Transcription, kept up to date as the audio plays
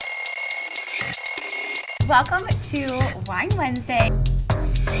Welcome to Wine Wednesday.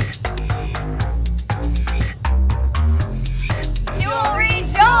 Jewelry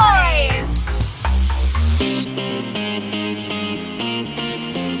Joys!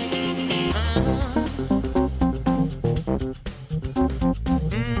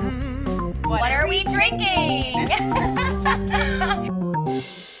 What are we drinking?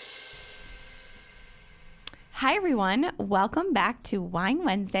 Hi, everyone. Welcome back to Wine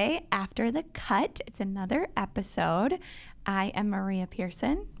Wednesday After the Cut. It's another episode. I am Maria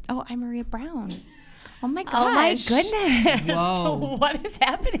Pearson. Oh, I'm Maria Brown. Oh, my gosh. Oh, my goodness. Whoa. What is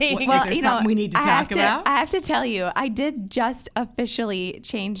happening? Well, is there something we need to talk about? I have to tell you, I did just officially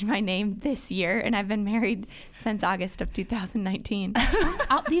change my name this year, and I've been married since August of 2019.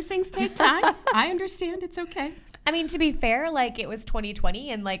 These things take time. I understand. It's okay. I mean, to be fair, like, it was 2020,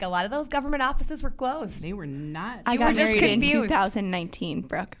 and, like, a lot of those government offices were closed. They were not. I got married in 2019,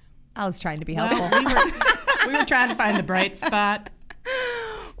 Brooke. I was trying to be helpful. Well, we were trying to find the bright spot.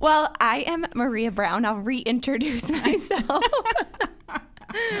 Well, I am Maria Brown. I'll reintroduce myself.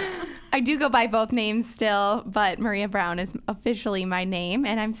 I do go by both names still, but Maria Brown is officially my name,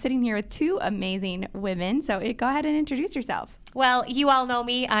 and I'm sitting here with two amazing women. So go ahead and introduce yourself. Well, you all know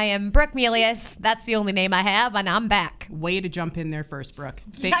me. I am Brooke Melius. That's the only name I have, and I'm back. Way to jump in there first, Brooke.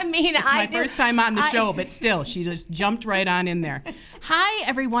 It's my first time on the show, but still, she just jumped right on in there. Hi,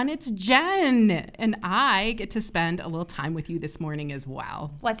 everyone. It's Jen, and I get to spend a little time with you this morning as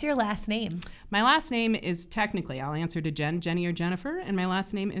well. What's your last name? My last name is technically, I'll answer to Jen, Jenny or Jennifer, and my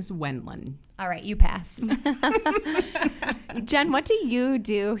last name is Wendland. All right, you pass. Jen, what do you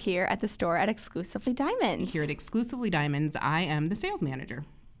do here at the store at Exclusively Diamonds? Here at Exclusively Diamonds, I am the sales manager.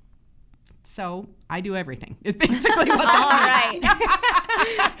 So I do everything, is basically what that means. All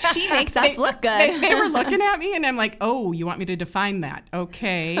right. She makes us look good. They were looking at me, and I'm like, oh, you want me to define that?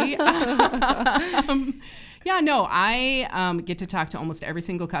 Okay. I get to talk to almost every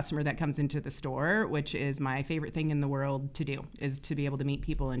single customer that comes into the store, which is my favorite thing in the world to do, is to be able to meet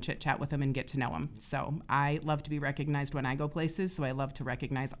people and chit-chat with them and get to know them. So I love to be recognized when I go places, so I love to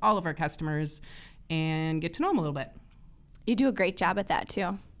recognize all of our customers and get to know them a little bit. You do a great job at that,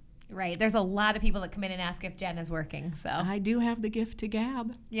 too. Right. There's a lot of people that come in and ask if Jen is working. So I do have the gift to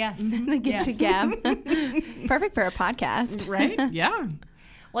gab. Yes. The gift to gab. Perfect for a podcast. Right? Yeah.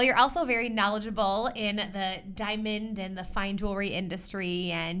 Well, you're also very knowledgeable in the diamond and the fine jewelry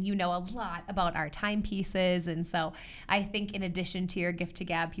industry, and you know a lot about our timepieces. And so I think in addition to your gift to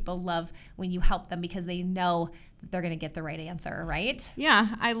gab, people love when you help them because they know that they're going to get the right answer, right?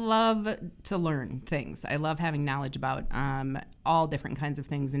 Yeah, I love to learn things. I love having knowledge about all different kinds of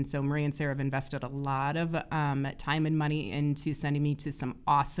things. And so Maria and Sarah have invested a lot of time and money into sending me to some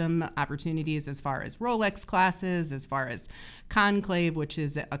awesome opportunities as far as Rolex classes, as far as Conclave, which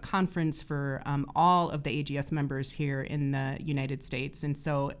is a conference for all of the AGS members here in the United States. And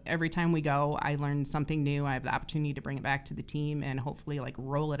so every time we go, I learn something new. I have the opportunity to bring it back to the team and hopefully like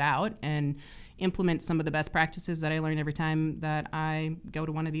roll it out and implement some of the best practices that I learn every time that I go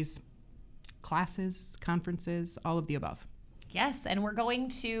to one of these classes, conferences, all of the above. Yes, and we're going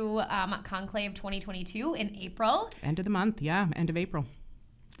to Conclave 2022 in April. End of the month, yeah, end of April.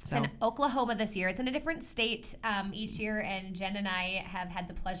 It's in Oklahoma this year. It's in a different state each year, and Jen and I have had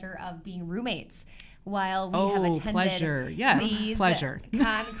the pleasure of being roommates while we have attended these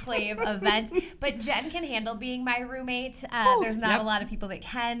Conclave events. But Jen can handle being my roommate. There's not a lot of people that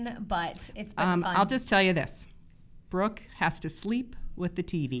can, but it's been fun. I'll just tell you this. Brooke has to sleep with the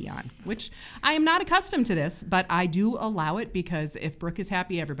TV on, which I am not accustomed to this, but I do allow it because if Brooke is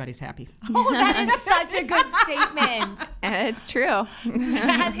happy, everybody's happy. Oh, that is such a good statement. It's true.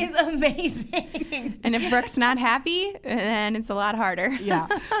 That is amazing. And if Brooke's not happy, then it's a lot harder. Yeah.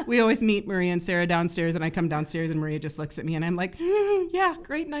 We always meet Maria and Sarah downstairs, and I come downstairs, and Maria just looks at me, and I'm like, yeah,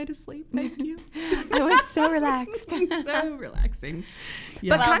 great night of sleep. Thank you. It was so relaxed. So relaxing.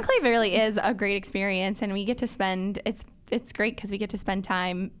 Yeah. But Conclave really is a great experience, and we get to spend, it's great because we get to spend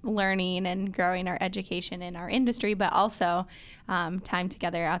time learning and growing our education in our industry, but also time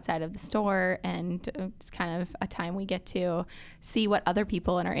together outside of the store. And it's kind of a time we get to see what other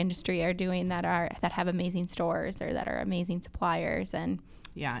people in our industry are doing that have amazing stores or that are amazing suppliers. And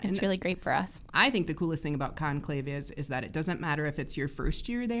yeah, it's really great for us. I think the coolest thing about Conclave is that it doesn't matter if it's your first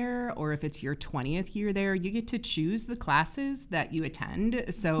year there or if it's your 20th year there. You get to choose the classes that you attend.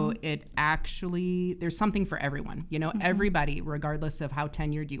 So it actually, there's something for everyone. You know, everybody, regardless of how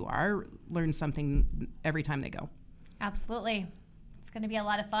tenured you are, learns something every time they go. Absolutely. It's going to be a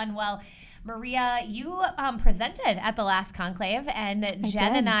lot of fun. Well, Maria, you presented at the last conclave, and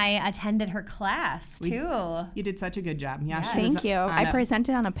Jen and I attended her class too. You did such a good job. Yeah, yes. Thank you. I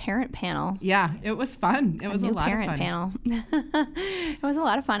presented on a parent panel. Yeah, it was fun. It was a lot of fun. Parent panel. It was a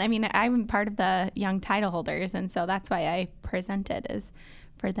lot of fun. I mean, I'm part of the young title holders, and so that's why I presented, is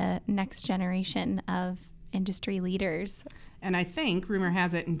for the next generation of industry leaders. And I think, rumor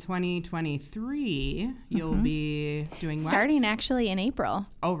has it, in 2023, you'll be doing what? Starting actually in April.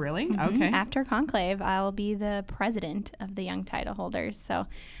 Oh, really? Okay. After conclave, I'll be the president of the young title holders. So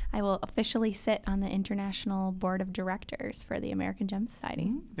I will officially sit on the International Board of Directors for the American Gem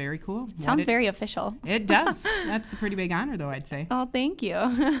Society. Very cool. Sounds very official. It does. That's a pretty big honor, though, I'd say. Oh, thank you.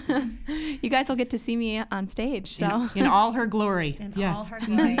 You guys will get to see me on stage. So in all her glory. In all her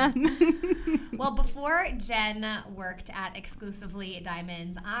glory. Well, before Jen worked at Exclusively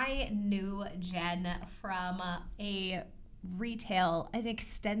Diamonds, I knew Jen from an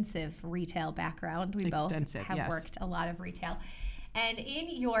extensive retail background. We both have worked a lot of retail. And in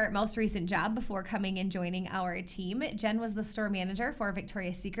your most recent job before coming and joining our team, Jen was the store manager for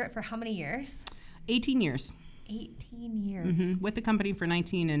Victoria's Secret for how many years? 18 years. 18 years. Mm-hmm. With the company for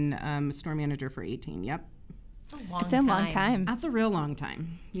 19 and store manager for 18. Yep. It's a long time. That's a real long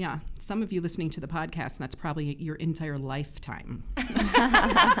time. Yeah. Some of you listening to the podcast, that's probably your entire lifetime.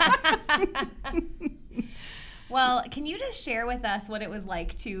 Well, can you just share with us what it was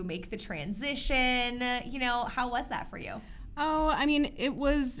like to make the transition? You know, how was that for you? Oh, I mean, it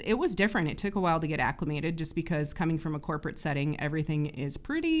was different. It took a while to get acclimated just because coming from a corporate setting, everything is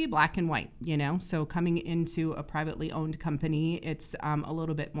pretty black and white, you know? So coming into a privately owned company, it's a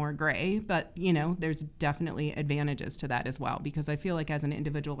little bit more gray, but, you know, there's definitely advantages to that as well, because I feel like as an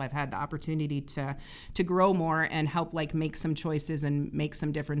individual, I've had the opportunity to grow more and help like make some choices and make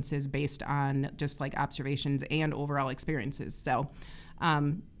some differences based on just like observations and overall experiences. So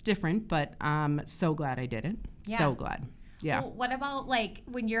different, but so glad I did it. Yeah. So glad. Yeah. Well, what about like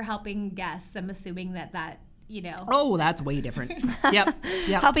when you're helping guests? I'm assuming that you know. Oh, that's way different. Yep.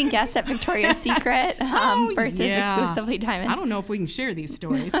 Helping guests at Victoria's Secret versus Exclusively Diamonds. I don't know if we can share these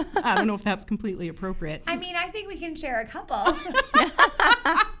stories. I don't know if that's completely appropriate. I mean, I think we can share a couple.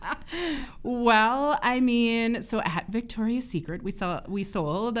 Well, I mean, so at Victoria's Secret,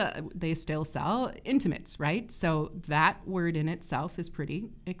 they still sell intimates, right? So that word in itself is pretty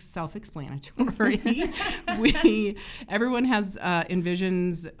self-explanatory. Everyone has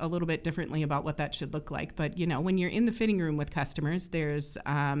envisions a little bit differently about what that should look like. But, you know, when you're in the fitting room with customers, there's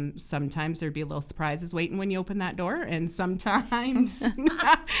sometimes there'd be a little surprises waiting when you open that door. And sometimes,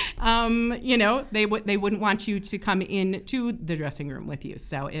 you know, they wouldn't want you to come into the dressing room with you.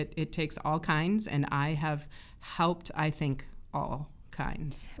 So it takes all kinds, and I have helped, I think, all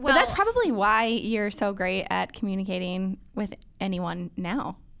kinds. Well, but that's probably why you're so great at communicating with anyone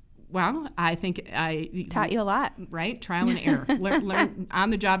now. Well, I think I taught you a lot, right? Trial and error, learn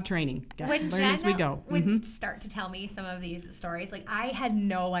on-the-job training. Learn as we go. Would start to tell me some of these stories. Like, I had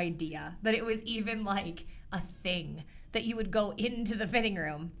no idea that it was even like a thing that you would go into the fitting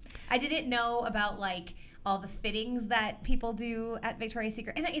room. I didn't know about like all the fittings that people do at Victoria's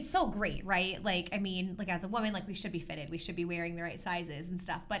Secret. And it's so great, right? Like, I mean, like as a woman, like we should be fitted. We should be wearing the right sizes and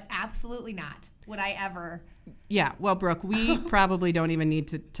stuff. But absolutely not would I ever. Yeah. Well, Brooke, we probably don't even need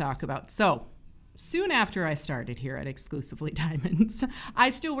to talk about. So soon after I started here at Exclusively Diamonds, I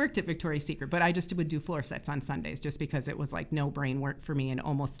still worked at Victoria's Secret, but I just would do floor sets on Sundays just because it was like no brain work for me and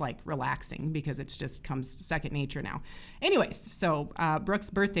almost like relaxing because it's just comes second nature now. Anyways, so Brooke's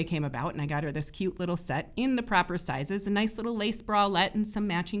birthday came about and I got her this cute little set in the proper sizes, a nice little lace bralette and some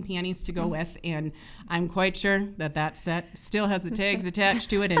matching panties to go with. And I'm quite sure that set still has the tags attached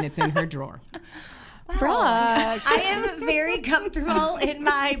to it and it's in her drawer. Brooke. I am very comfortable in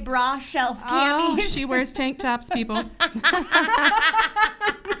my bra shelf camis. Oh, she wears tank tops, people.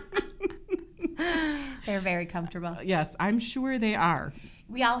 They're very comfortable. Yes, I'm sure they are.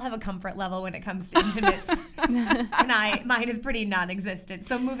 We all have a comfort level when it comes to intimates. And mine is pretty non-existent.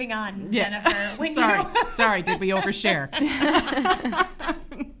 So moving on, Jennifer. Sorry, did we overshare?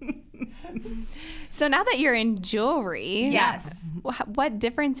 So now that you're in jewelry, yes, what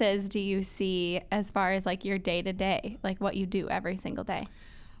differences do you see as far as like your day-to-day, like what you do every single day?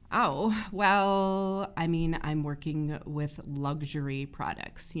 Oh, well, I mean, I'm working with luxury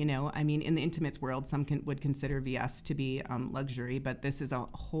products, you know. I mean, in the intimates world, some would consider VS to be luxury, but this is a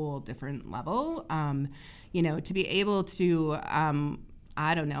whole different level. You know, to be able to,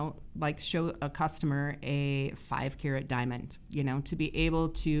 I don't know, like show a customer a 5-carat diamond, you know, to be able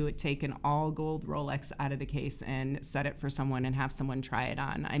to take an all gold Rolex out of the case and set it for someone and have someone try it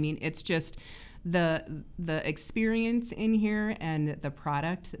on. I mean, it's just the experience in here and the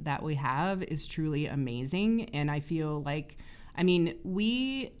product that we have is truly amazing. And I feel like, I mean,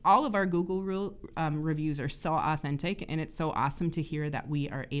 all of our Google reviews are so authentic, and it's so awesome to hear that we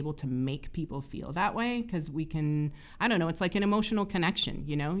are able to make people feel that way, because we can, I don't know, it's like an emotional connection,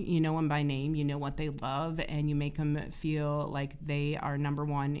 you know them by name, you know what they love, and you make them feel like they are number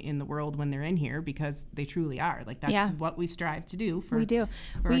one in the world when they're in here, because they truly are. Like, that's what we strive to do for our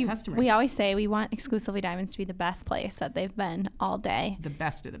customers. We always say we want Exclusively Diamonds to be the best place that they've been all day. The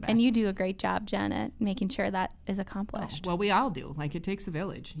best of the best. And you do a great job, Jen, at making sure that is accomplished. Well, we all do. Like, it takes a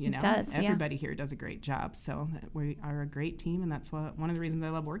village, you know. It does. Everybody here does a great job. So we are a great team, and that's one of the reasons I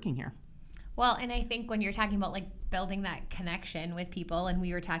love working here. Well, and I think when you're talking about like building that connection with people, and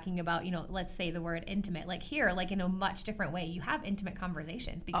we were talking about, let's say the word intimate, like here, like in a much different way, you have intimate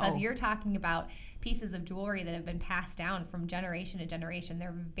conversations, because you're talking about pieces of jewelry that have been passed down from generation to generation.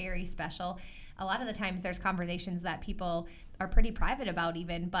 They're very special. A lot of the times there's conversations that people are pretty private about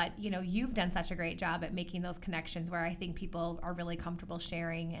even, but you've done such a great job at making those connections where I think people are really comfortable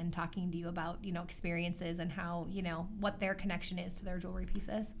sharing and talking to you about, experiences and how, what their connection is to their jewelry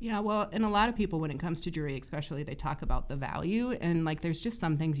pieces. Yeah, well, and a lot of people, when it comes to jewelry especially, they talk about the value, and like there's just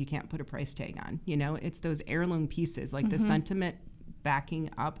some things you can't put a price tag on, it's those heirloom pieces, like the sentiment backing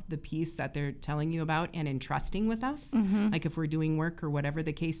up the piece that they're telling you about and entrusting with us. Like if we're doing work or whatever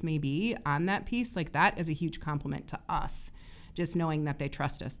the case may be on that piece, like that is a huge compliment to us, just knowing that they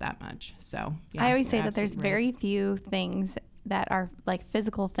trust us that much. So I always say that there's very few things that are like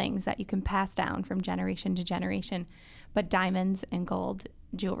physical things that you can pass down from generation to generation, but diamonds and gold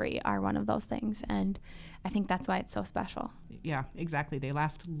jewelry are one of those things, and I think that's why it's so special. Yeah, exactly. They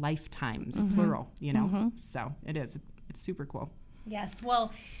last lifetimes, plural, so it's super cool. Yes.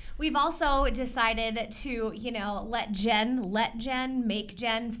 Well, we've also decided to, let Jen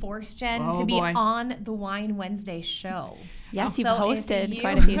force Jen to be on the Wine Wednesday show. Yes, you've hosted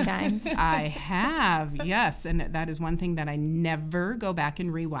quite a few times. I have, yes. And that is one thing that I never go back and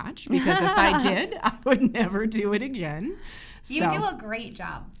rewatch, because if I did, I would never do it again. You do a great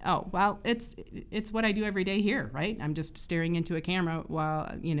job. Oh, well, it's what I do every day here, right? I'm just staring into a camera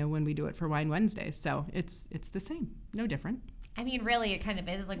while, when we do it for Wine Wednesday. So it's the same, no different. I mean, really, it kind of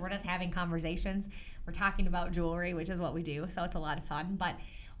is. Like, we're just having conversations. We're talking about jewelry, which is what we do. So it's a lot of fun. But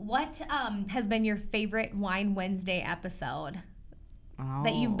what has been your favorite Wine Wednesday episode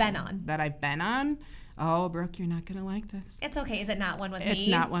that you've been on? That I've been on? Oh, Brooke, you're not going to like this. It's okay. Is it not one with me? It's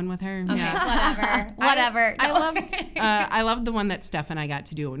not one with her. Okay, yeah. Whatever. I loved the one that Steph and I got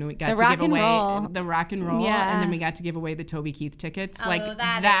to do when we got to give away the rock and roll, and then we got to give away the Toby Keith tickets. Oh, like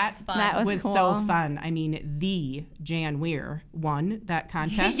that is fun. That was cool. So fun. I mean, the Jan Weir won that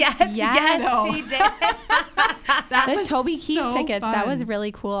contest. Yes, she did. The Toby Keith tickets, fun. That was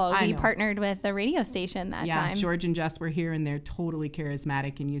really cool. We partnered with the radio station that time. Yeah, George and Jess were here, and they're totally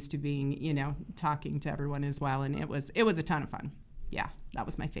charismatic and used to being, talking to everyone as well, and it was a ton of fun. Yeah, that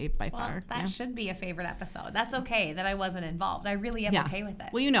was my fave by far. That should be a favorite episode. That's okay that I wasn't involved. I really am okay with it.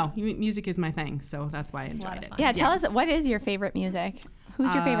 Well, music is my thing, so that's why I enjoyed it. Yeah, tell us, what is your favorite music?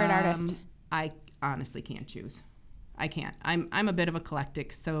 Who's your favorite artist? I honestly can't choose. I can't. I'm a bit of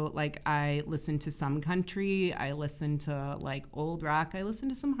eclectic, so like I listen to some country, I listen to like old rock, I listen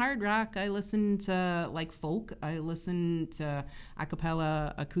to some hard rock, I listen to like folk, I listen to a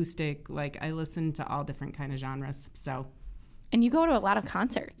cappella, acoustic, like I listen to all different kind of genres. So. And you go to a lot of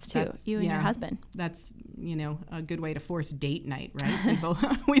concerts too, you and your husband. That's a good way to force date night,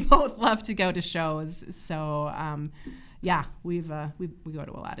 right? we both love to go to shows, so we go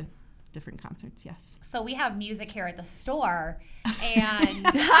to a lot of different concerts, yes. So we have music here at the store, and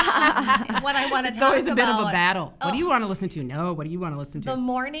what I want to talk about... It's always a bit of a battle. What do you want to listen to? No, what do you want to listen to? The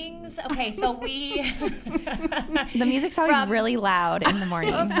mornings. Okay, so we... The music's always really loud in the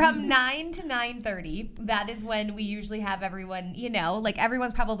morning. From 9 to 9:30, that is when we usually have everyone, like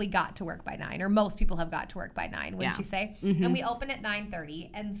everyone's probably got to work by 9, or most people have got to work by 9, wouldn't you say? Mm-hmm. And we open at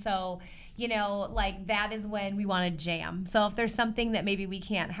 9:30, and so... like that is when we want to jam. So if there's something that maybe we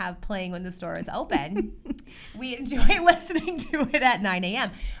can't have playing when the store is open, we enjoy listening to it at 9 a.m.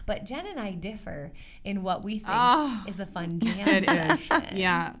 But Jen and I differ in what we think is a fun jam. It is,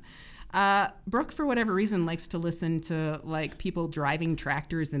 yeah. Brooke, for whatever reason, likes to listen to like people driving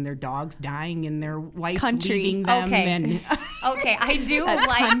tractors and their dogs dying and their wife leaving them. Okay, I do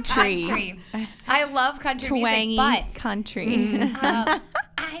like country. I love country Twangy music, but country.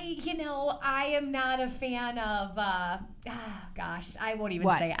 I am not a fan of, gosh, I won't even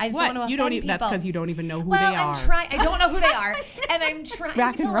say it. I just what? don't know. You don't even, that's because you don't even know who they are. I don't know who they are. And I'm trying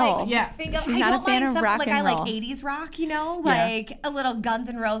rock and roll. Yes. Think She's not a fan of rock and roll. I like 80s rock, like a little Guns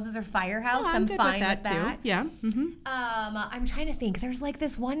N' Roses or Firehouse. I'm fine with that. Too. Yeah. Mm-hmm. I'm trying to think. There's like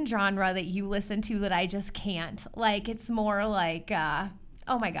this one genre that you listen to that I just can't. Like, it's more like,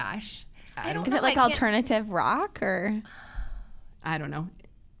 oh my gosh. I don't know. Is it like alternative rock or? I don't know.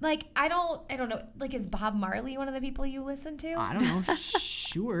 Like, I don't know. Like, is Bob Marley one of the people you listen to? I don't know.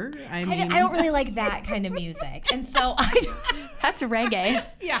 Sure. I don't really like that kind of music. And so that's reggae.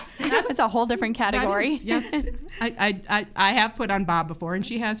 Yeah. That's a whole different category. Yes. I have put on Bob before, and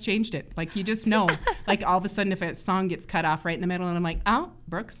she has changed it. Like, you just know. Like, all of a sudden, if a song gets cut off right in the middle, and I'm like, oh,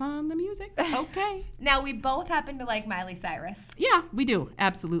 Brooke's on the music. Okay. Now, we both happen to like Miley Cyrus. Yeah, we do.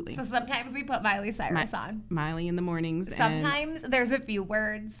 Absolutely. So sometimes we put Miley Cyrus on. Miley in the mornings. Sometimes there's a few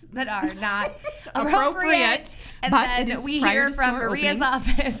words that are not appropriate. And but then we hear from Maria's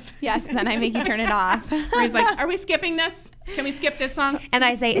office. Yes, then I make you turn it off. Maria's like, are we skipping this? Can we skip this song? And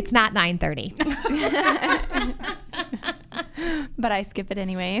I say, it's not 9:30. But I skip it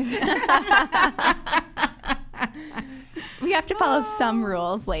anyways. We have to follow some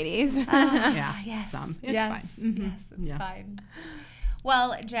rules, ladies. Yes. Some. It's fine. Mm-hmm. Yes, it's fine.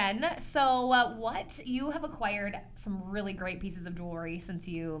 Well, Jen, so you have acquired some really great pieces of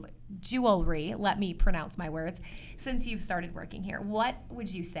jewelry let me pronounce my words, since you've started working here. What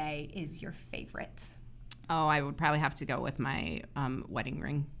would you say is your favorite? Oh, I would probably have to go with my wedding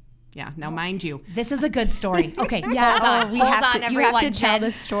ring. Yeah. Now, mind you, this is a good story. Okay. Yeah. Hold on, everyone. You have to tell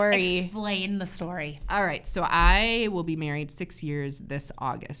the story. Explain the story. All right. So I will be married 6 years this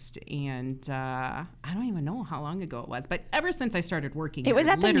August, and I don't even know how long ago it was, but ever since I started working, it was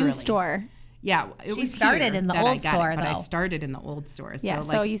at the new store. Yeah, she started in the old store, but I started in the old store. Yeah,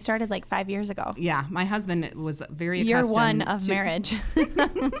 so you started like 5 years ago. Yeah, my husband was very year accustomed one of marriage.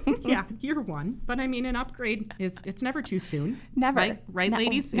 Yeah, year one. But I mean, an upgrade it's never too soon. Never, right,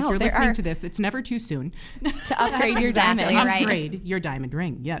 ladies. If you're listening to this, it's never too soon to upgrade your diamond. Upgrade your diamond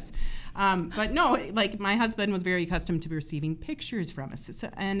ring. Yes. But no, like my husband was very accustomed to receiving pictures from us.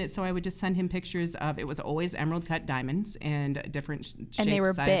 So I would just send him pictures of, it was always emerald cut diamonds and different shapes, and they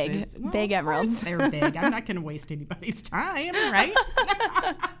were sizes. big emeralds. They were big. I'm not going to waste anybody's time, right?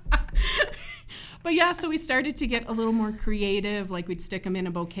 But yeah, so we started to get a little more creative. Like we'd stick them in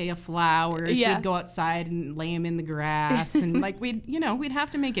a bouquet of flowers. Yeah. We'd go outside and lay them in the grass. And like we'd have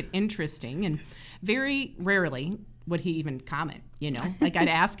to make it interesting. And very rarely would he even comment, Like I'd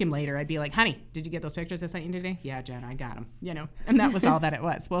ask him later. I'd be like, honey, did you get those pictures I sent you today? Yeah, Jen, I got them, And that was all that it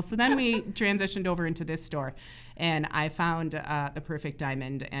was. Well, so then we transitioned over into this store. And I found the perfect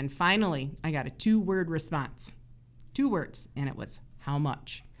diamond. And finally, I got a 2-word response. 2 words. And it was, how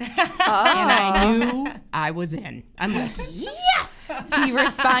much? And I knew I was in. I'm like, yes! He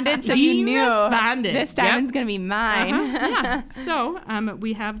responded, so you knew responded. This diamond's going to be mine. Yeah. So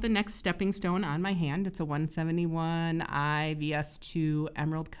we have the next stepping stone on my hand. It's a 171 IVS2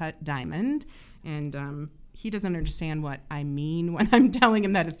 emerald cut diamond. And he doesn't understand what I mean when I'm telling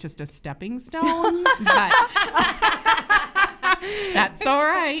him that it's just a stepping stone. But that's all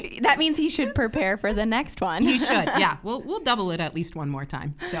right. That means he should prepare for the next one. He should, yeah. We'll double it at least one more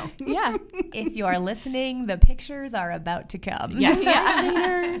time. So yeah. If you are listening, the pictures are about to come. Yeah.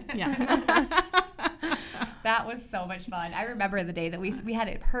 Yeah. That was so much fun. I remember the day that we had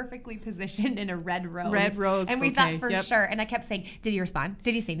it perfectly positioned in a red rose. Red rose. And we thought for sure. And I kept saying, did he respond?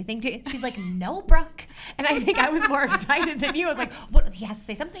 Did he say anything? She's like, no, Brooke. And I think I was more excited than you. I was like, what? He has to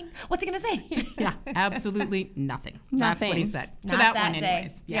say something. What's he going to say? Yeah, absolutely nothing. That's what he said. Not to that one day.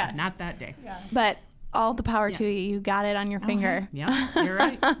 Anyways. Yeah, yes. Not that day. Yes. But all the power to you. You got it on your finger. Yeah, you're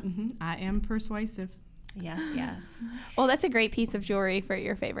right. Mm-hmm. I am persuasive. Yes. Well, that's a great piece of jewelry for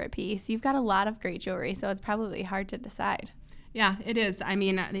your favorite piece. You've got a lot of great jewelry, so it's probably hard to decide. Yeah, it is. I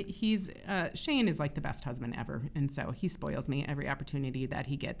mean, Shane is like the best husband ever, and so he spoils me every opportunity that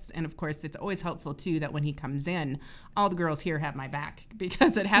he gets. And of course, it's always helpful too that when he comes in, all the girls here have my back,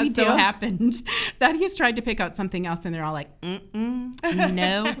 because it has so happened that he's tried to pick out something else, and they're all like,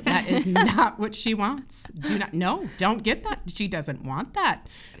 no, that is not what she wants. Don't get that. She doesn't want that.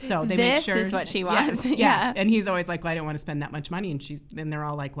 So they make sure this is what she wants. Yeah. And he's always like, well, I don't want to spend that much money, and they're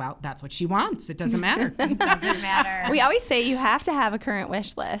all like, well, that's what she wants. It doesn't matter. It doesn't matter. We always say you have to have a current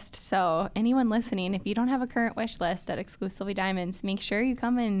wish list. So anyone listening, if you don't have a current wish list at Exclusively Diamonds, make sure you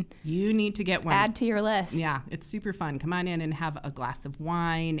come and you need to get one. Add to your list. Yeah, it's super fun. Come on in and have a glass of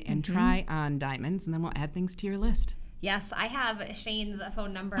wine and try on diamonds, and then we'll add things to your list. Yes, I have Shane's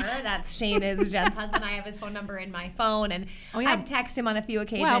phone number. Shane is Jen's husband. I have his phone number in my phone, and I've texted him on a few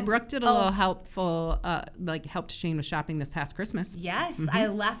occasions. Well, Brooke did a little helped Shane with shopping this past Christmas. Yes, I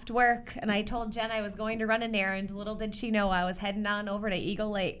left work, and I told Jen I was going to run an errand. Little did she know I was heading on over to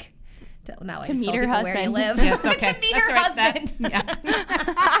Eagle Lake. To meet her husband. Where you live. Yeah, it's okay. To meet her husband.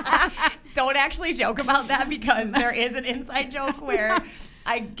 Don't actually joke about that, because there is an inside joke where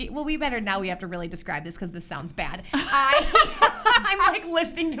we have to really describe this because this sounds bad. I'm like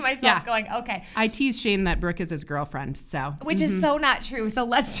listening to myself going, okay. I tease Shane that Brooke is his girlfriend, which is so not true. So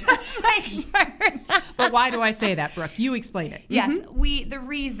let's just make sure. But why do I say that, Brooke? You explain it. Yes, the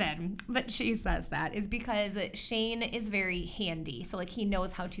reason that she says that is because Shane is very handy. So like he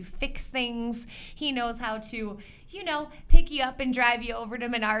knows how to fix things. He knows how to, pick you up and drive you over to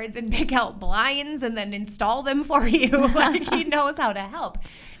Menards and pick out blinds and then install them for you. Like he knows how to help.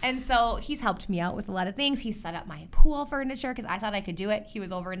 And so he's helped me out with a lot of things. He set up my pool furniture because I thought I could do it. He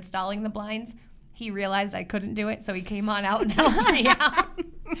was over installing the blinds. He realized I couldn't do it, so he came on out and helped me out.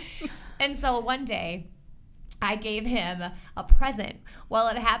 And so one day, I gave him a present. Well,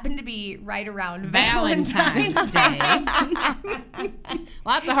 it happened to be right around Valentine's Day.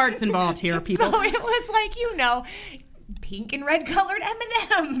 Lots of hearts involved here, people. So it was like, pink and red colored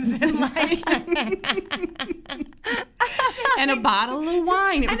M&Ms. And a bottle of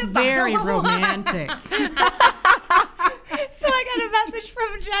wine. It was very romantic. So I got a message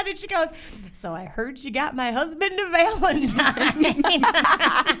from Jen, and she goes, so I heard you got my husband a Valentine.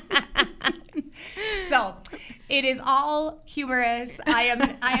 So it is all humorous. I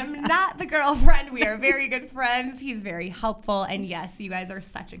am not the girlfriend. We are very good friends. He's very helpful. And yes, you guys are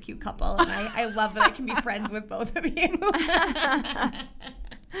such a cute couple. And I love that I can be friends with both of you.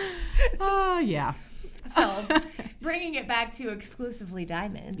 Oh, yeah. So bringing it back to exclusively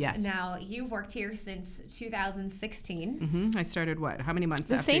diamonds. Yes. Now, you've worked here since 2016. I started how many months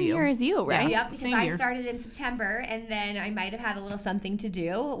after after same you? year as you, right? Yep, because I started in September, and then I might have had a little something to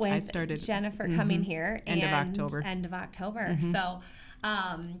do with Jennifer coming here. End of October. So,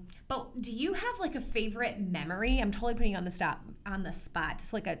 but do you have like a favorite memory? I'm totally putting you on the spot.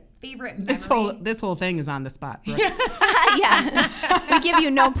 Just like a favorite memory. This whole thing is on the spot, Brooke. Yeah. We give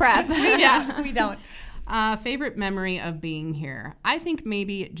you no prep. Yeah, we don't. Favorite memory of being here? I think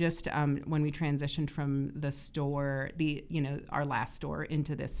maybe just when we transitioned from the store, our last store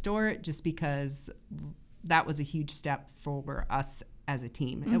into this store, just because that was a huge step for us as a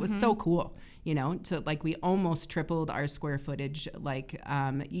team. It was so cool, to we almost tripled our square footage.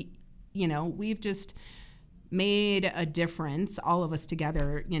 We've just made a difference, all of us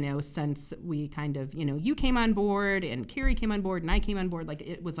together, since we kind of, you came on board and Carrie came on board and I came on board.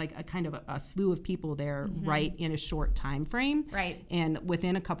 It was like a kind of a slew of people there right in a short time frame. Right. And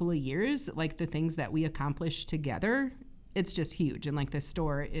within a couple of years, the things that we accomplished together, it's just huge. And this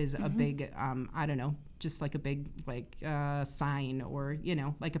store is a big, I don't know, just like a big sign or,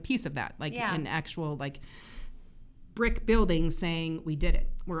 a piece of that, an actual brick building saying we did it.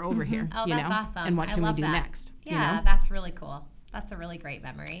 We're over here. Oh, that's awesome. And what can we do next? Yeah, that's really cool. That's a really great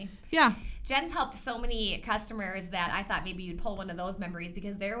memory. Yeah. Jen's helped so many customers that I thought maybe you'd pull one of those memories,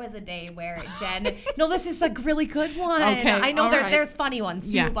 because there was a day where Jen, no, this is a really good one. Okay. I know right. There's funny ones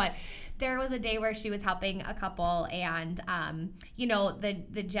too, yeah. but there was a day where she was helping a couple, and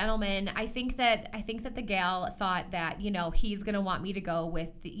the gentleman, I think that the gal thought that he's gonna want me to go with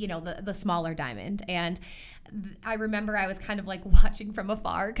the smaller diamond, and I remember I was kind of watching from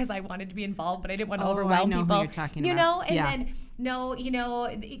afar because I wanted to be involved, but I didn't want to overwhelm people. Who you're talking about. And then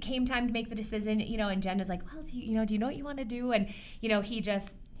it came time to make the decision, and Jen is like, well, do you know what you want to do? And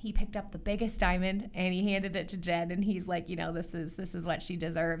he picked up the biggest diamond and he handed it to Jen, and he's like, this is what she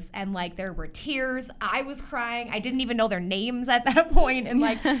deserves. And there were tears. I was crying. I didn't even know their names at that point. And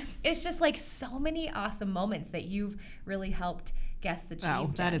it's just so many awesome moments that you've really helped guests achieve.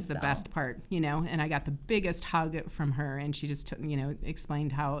 Oh, that is the best part, and I got the biggest hug from her, and she just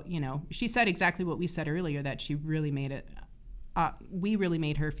explained how, she said exactly what we said earlier, that she really made it, we really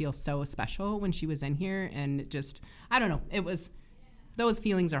made her feel so special when she was in here. And just, I don't know, it was, those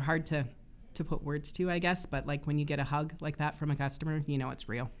feelings are hard to put words to, I guess, but when you get a hug like that from a customer, it's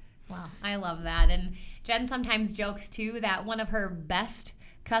real. Wow, I love that. And Jen sometimes jokes too that one of her best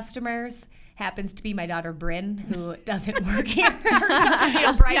customers happens to be my daughter Bryn, who doesn't work here.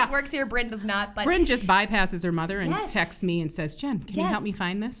 Bryce works here, Bryn does not. But Bryn just bypasses her mother and texts me and says, Jen, can you help me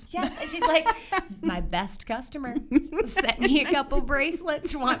find this? Yes, and she's like, my best customer sent me a couple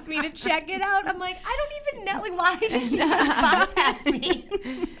bracelets, wants me to check it out. I'm like, I don't even know. Why did she just bypass me?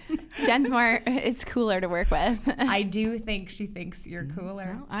 Jen's it's cooler to work with. I do think she thinks you're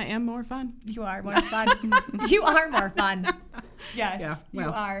cooler. Well, I am more fun. You are more fun. You are more fun. Yes, yeah, well,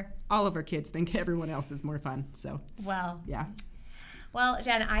 you are. All of our kids think everyone else is more fun. So, well, yeah. Well,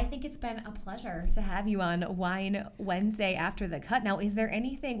 Jen, I think it's been a pleasure to have you on Wine Wednesday after the cut. Now, is there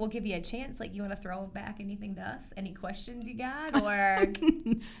anything, we'll give you a chance, like you want to throw back anything to us? Any questions you got? Or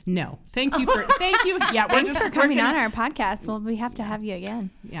No. Thank you. Yeah, thanks for coming on our podcast. Well, we have to have you again.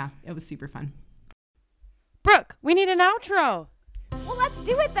 Yeah, it was super fun. Brooke, we need an outro. Well, let's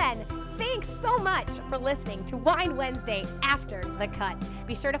do it then. Thanks so much for listening to Wine Wednesday After the Cut.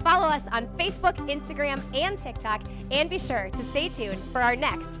 Be sure to follow us on Facebook, Instagram, and TikTok, and be sure to stay tuned for our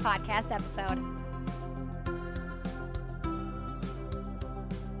next podcast episode.